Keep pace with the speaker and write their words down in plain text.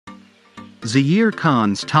Zaheer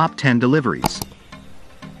Khan's top 10 deliveries.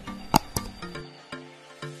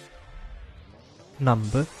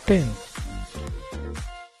 Number 10.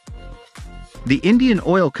 The Indian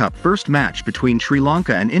Oil Cup first match between Sri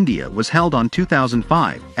Lanka and India was held on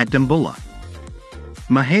 2005 at Dambulla.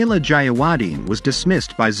 Mahela Jayawardene was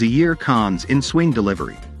dismissed by Zaheer Khan's in-swing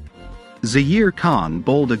delivery. Zaheer Khan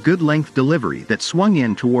bowled a good-length delivery that swung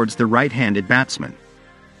in towards the right-handed batsman.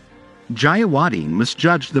 Jayawardene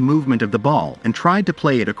misjudged the movement of the ball and tried to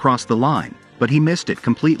play it across the line, but he missed it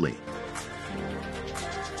completely.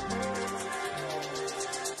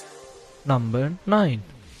 Number 9.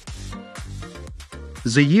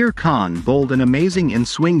 Zaheer Khan bowled an amazing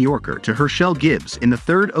in-swing Yorker to Herschelle Gibbs in the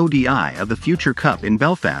third ODI of the Future Cup in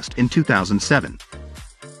Belfast in 2007.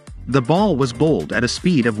 The ball was bowled at a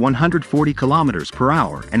speed of 140 km per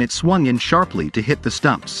hour and it swung in sharply to hit the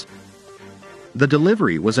stumps. The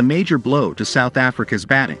delivery was a major blow to South Africa's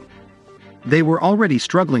batting. They were already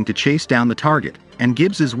struggling to chase down the target, and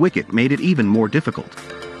Gibbs's wicket made it even more difficult.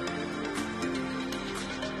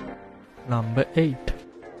 Number 8.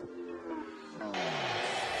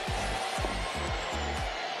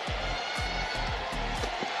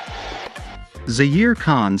 Zaheer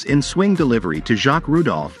Khan's in-swing delivery to Jacques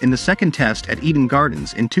Rudolph in the second test at Eden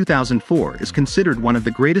Gardens in 2004 is considered one of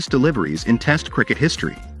the greatest deliveries in Test cricket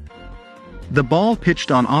history. The ball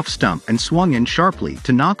pitched on off-stump and swung in sharply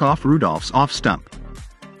to knock off Rudolph's off-stump.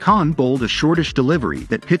 Khan bowled a shortish delivery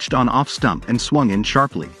that pitched on off-stump and swung in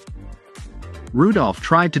sharply. Rudolph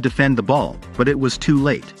tried to defend the ball, but it was too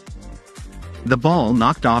late. The ball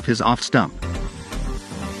knocked off his off-stump.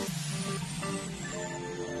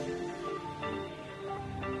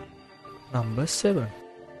 Number 7.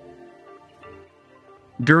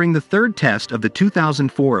 During the third test of the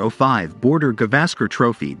 2004-05 Border Gavaskar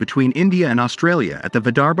Trophy between India and Australia at the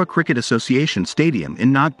Vidarbha Cricket Association Stadium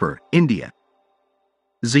in Nagpur, India,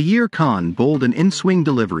 Zaheer Khan bowled an in-swing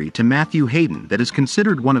delivery to Matthew Hayden that is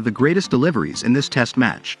considered one of the greatest deliveries in this test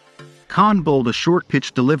match. Khan bowled a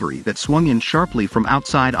short-pitched delivery that swung in sharply from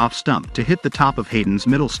outside off-stump to hit the top of Hayden's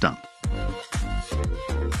middle stump.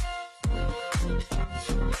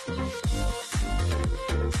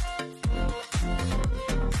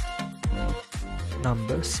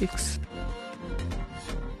 Number 6.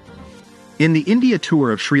 In the India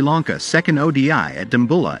tour of Sri Lanka's second ODI at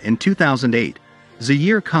Dambulla in 2008,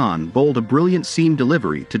 Zaheer Khan bowled a brilliant seam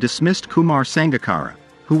delivery to dismissed Kumar Sangakkara,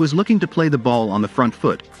 who was looking to play the ball on the front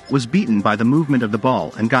foot, was beaten by the movement of the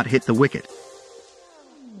ball and got hit the wicket.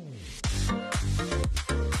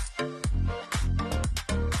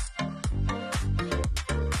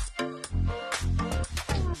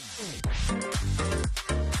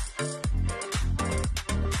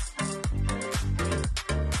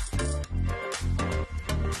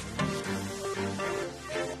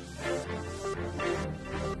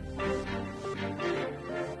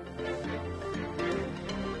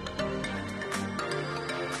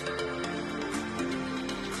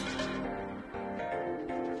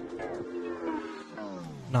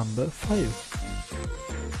 Number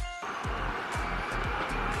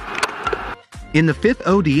 5. In the fifth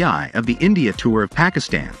ODI of the India tour of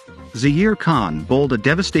Pakistan, Zaheer Khan bowled a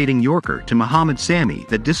devastating Yorker to Mohammad Sami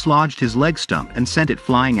that dislodged his leg stump and sent it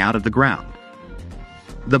flying out of the ground.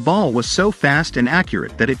 The ball was so fast and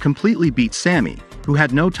accurate that it completely beat Sami, who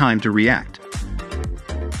had no time to react.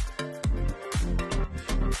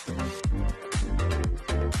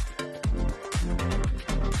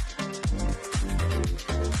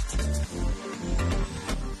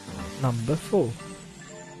 Number 4.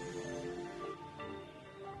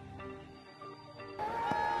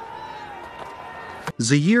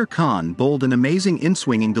 Zaheer Khan bowled an amazing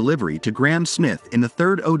in-swinging delivery to Graham Smith in the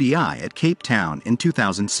third ODI at Cape Town in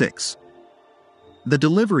 2006. The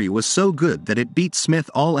delivery was so good that it beat Smith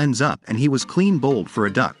all ends up and he was clean bowled for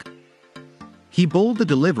a duck. He bowled the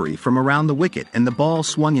delivery from around the wicket and the ball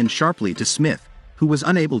swung in sharply to Smith, who was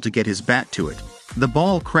unable to get his bat to it. The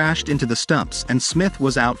ball crashed into the stumps and Smith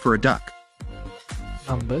was out for a duck.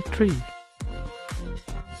 Number 3.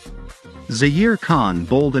 Zaheer Khan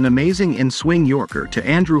bowled an amazing in-swing Yorker to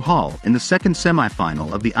Andrew Hall in the second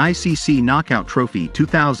semi-final of the ICC Knockout Trophy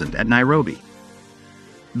 2000 at Nairobi.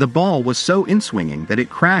 The ball was so in-swinging that it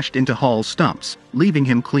crashed into Hall's stumps, leaving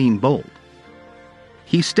him clean bowled.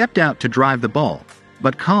 He stepped out to drive the ball,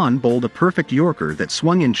 but Khan bowled a perfect Yorker that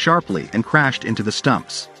swung in sharply and crashed into the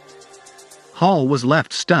stumps. Hall was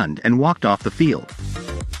left stunned and walked off the field.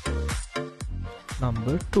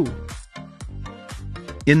 Number 2.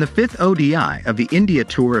 In the fifth ODI of the India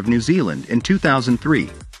tour of New Zealand in 2003,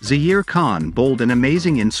 Zaheer Khan bowled an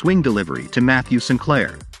amazing in-swing delivery to Matthew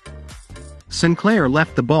Sinclair. Sinclair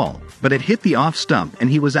left the ball, but it hit the off stump and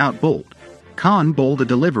he was out bowled. Khan bowled a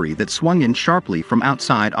delivery that swung in sharply from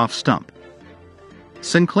outside off stump.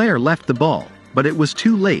 Sinclair left the ball, but it was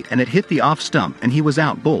too late and it hit the off stump and he was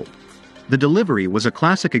out bowled. The delivery was a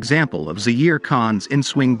classic example of Zaheer Khan's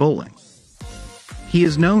in-swing bowling. He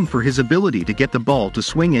is known for his ability to get the ball to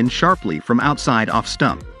swing in sharply from outside off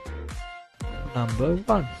stump. Number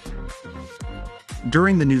 1.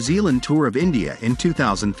 During the New Zealand tour of India in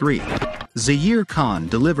 2003, Zaheer Khan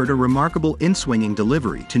delivered a remarkable in-swinging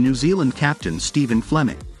delivery to New Zealand captain Stephen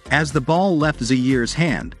Fleming. As the ball left Zaheer's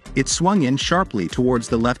hand, it swung in sharply towards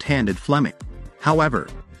the left-handed Fleming. However,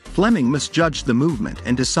 Fleming misjudged the movement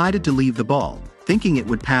and decided to leave the ball, thinking it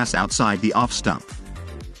would pass outside the off stump.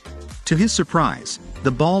 To his surprise,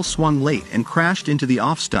 the ball swung late and crashed into the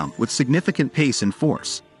off stump with significant pace and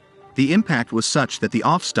force. The impact was such that the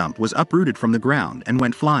off stump was uprooted from the ground and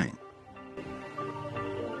went flying.